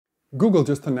Google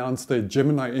just announced their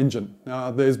Gemini engine.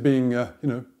 Now, there's been,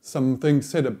 some things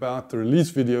said about the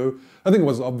release video. I think it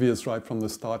was obvious right from the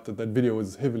start that that video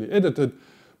was heavily edited.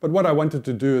 But what I wanted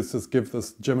to do is just give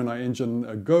this Gemini engine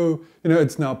a go.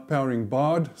 It's now powering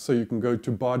Bard, so you can go to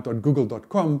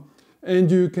bard.google.com and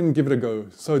you can give it a go.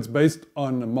 So it's based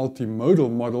on a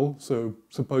multimodal model, so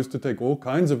supposed to take all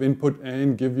kinds of input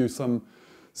and give you some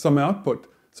output.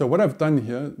 So what I've done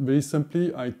here, very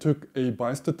simply, I took a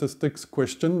biostatistics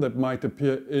question that might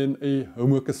appear in a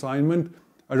homework assignment.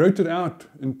 I wrote it out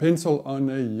in pencil on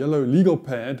a yellow legal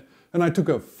pad, and I took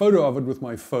a photo of it with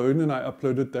my phone, and I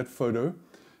uploaded that photo.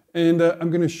 And I'm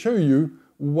going to show you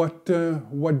what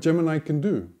Gemini can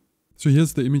do. So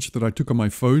here's the image that I took on my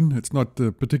phone. It's not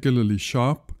particularly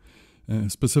sharp.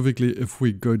 Specifically, if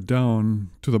we go down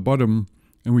to the bottom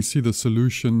and we see the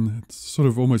solution, it's sort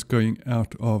of almost going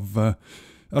out of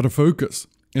focus.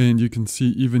 And you can see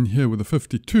even here with the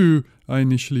 52, I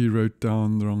initially wrote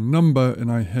down the wrong number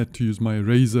and I had to use my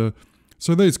eraser.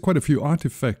 So there's quite a few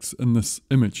artifacts in this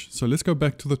image. So let's go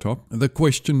back to the top. The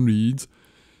question reads,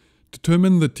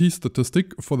 determine the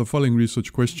t-statistic for the following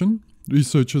research question.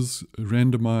 Researchers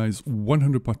randomize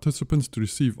 100 participants to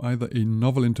receive either a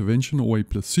novel intervention or a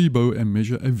placebo and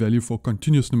measure a value for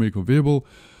continuous numerical variable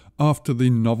after the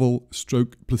novel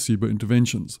stroke placebo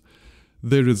interventions.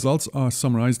 Their results are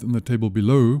summarized in the table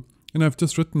below, and I've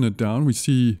just written it down. We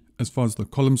see, as far as the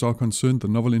columns are concerned, the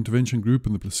novel intervention group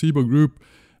and the placebo group.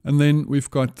 And then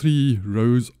we've got 3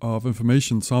 rows of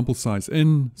information: sample size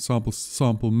n,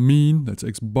 sample mean, that's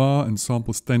x bar, and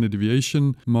sample standard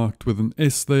deviation marked with an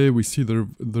S there. We see the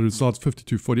results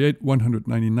 52, 48,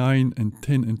 199, and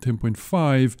 10 and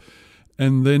 10.5.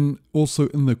 And then also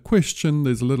in the question,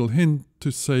 there's a little hint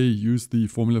to say use the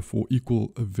formula for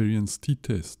equal variance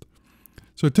t-test.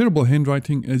 So terrible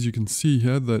handwriting, as you can see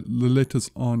here, the letters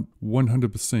aren't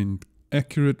 100%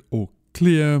 accurate or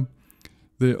clear.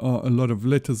 There are a lot of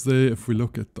letters there. If we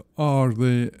look at the R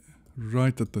there,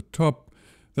 right at the top,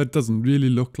 that doesn't really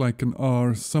look like an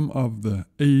R. Some of the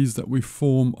A's that we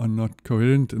form are not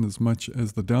coherent in as much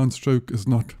as the downstroke is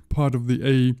not part of the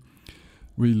A.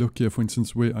 We look here, for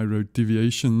instance, where I wrote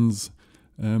deviations.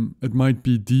 It might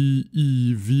be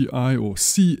D-E-V-I or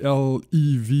C-L-E-V-I-C-I.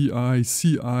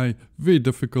 Very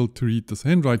difficult to read this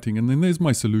handwriting. And then there's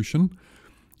my solution.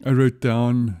 I wrote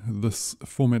down this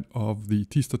format of the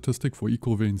t-statistic for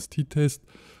equal variance t-test,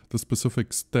 the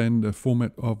specific standard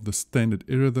format of the standard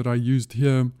error that I used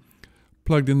here,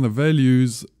 plugged in the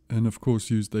values, and of course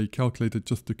used a calculator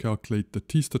just to calculate the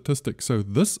t-statistic. So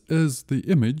this is the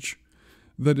image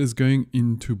that is going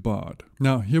into Bard.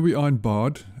 Now here we are in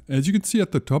Bard. As you can see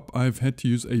at the top, I've had to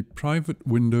use a private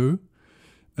window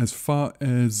as far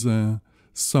as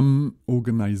some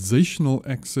organizational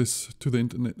access to the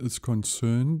internet is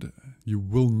concerned. You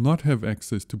will not have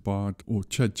access to Bard or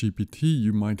ChatGPT.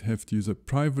 You might have to use a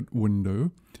private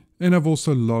window. And I've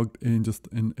also logged in just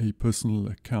in a personal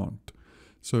account.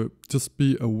 So just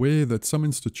be aware that some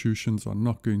institutions are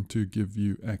not going to give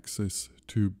you access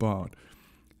to Bard.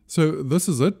 So this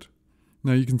is it.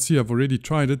 Now you can see I've already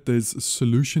tried it. There's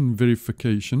solution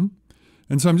verification.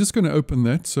 And so I'm just going to open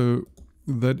that. So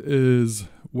that is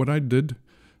what I did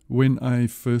when I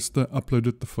first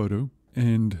uploaded the photo.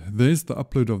 And there's the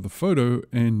upload of the photo,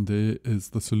 and there is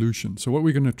the solution. So what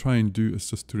we're going to try and do is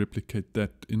just to replicate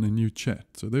that in a new chat.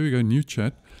 So there we go, new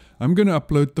chat. I'm going to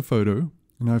upload the photo,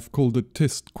 and I've called it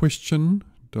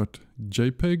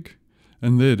testquestion.jpg.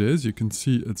 And there it is. You can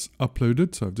see it's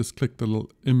uploaded. So I've just clicked the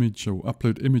little image or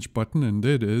upload image button, and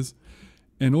there it is.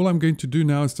 And all I'm going to do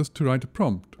now is just to write a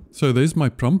prompt. So there's my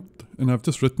prompt, and I've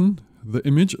just written, the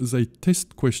image is a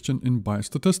test question in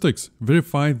biostatistics.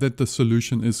 Verify that the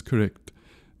solution is correct.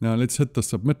 Now let's hit the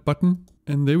submit button.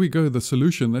 And there we go, the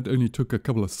solution. That only took a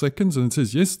couple of seconds. And it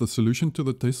says, yes, the solution to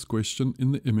the test question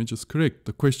in the image is correct.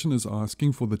 The question is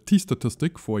asking for the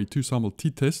t-statistic for a 2-sample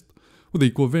t-test with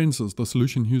equal variances. The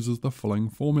solution uses the following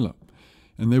formula.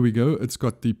 And there we go. It's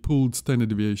got the pooled standard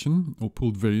deviation, or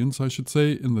pooled variance, I should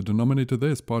say, in the denominator there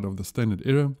as part of the standard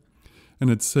error. And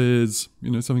it says,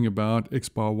 something about x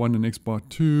bar 1 and x bar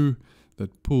 2,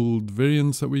 that pooled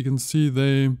variance that we can see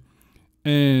there.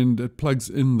 And it plugs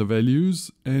in the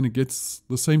values, and it gets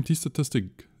the same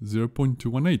t-statistic,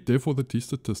 0.218. Therefore, the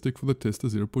t-statistic for the test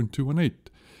is 0.218.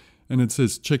 And it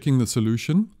says checking the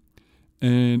solution.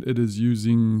 And it is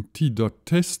using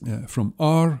t.test from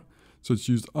R. So it's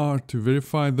used R to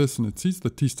verify this, and it sees the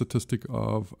t-statistic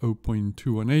of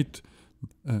 0.218,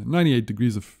 98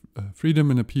 degrees of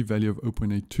freedom, and a p-value of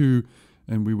 0.82,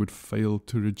 and we would fail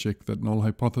to reject that null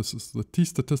hypothesis. The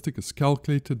t-statistic is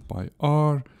calculated by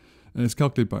R. as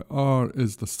calculated by R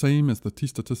is the same as the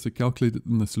t-statistic calculated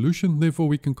in the solution. Therefore,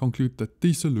 we can conclude that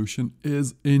the solution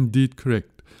is indeed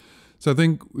correct. So I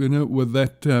think, with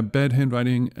that bad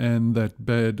handwriting and that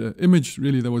bad image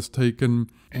really that was taken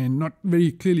and not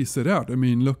very clearly set out. I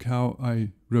mean, look how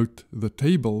I wrote the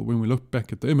table when we look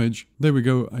back at the image. There we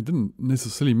go. I didn't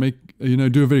necessarily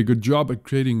do a very good job at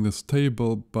creating this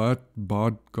table, but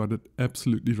Bard got it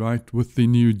absolutely right with the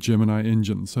new Gemini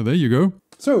engine. So there you go.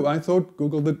 So I thought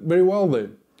Google did very well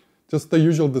there. Just the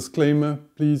usual disclaimer,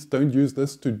 please don't use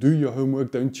this to do your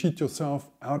homework. Don't cheat yourself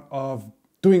out of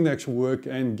doing the actual work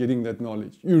and getting that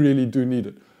knowledge. You really do need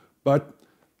it. But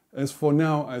as for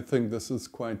now, I think this is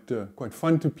quite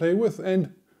fun to play with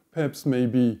and perhaps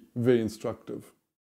maybe very instructive.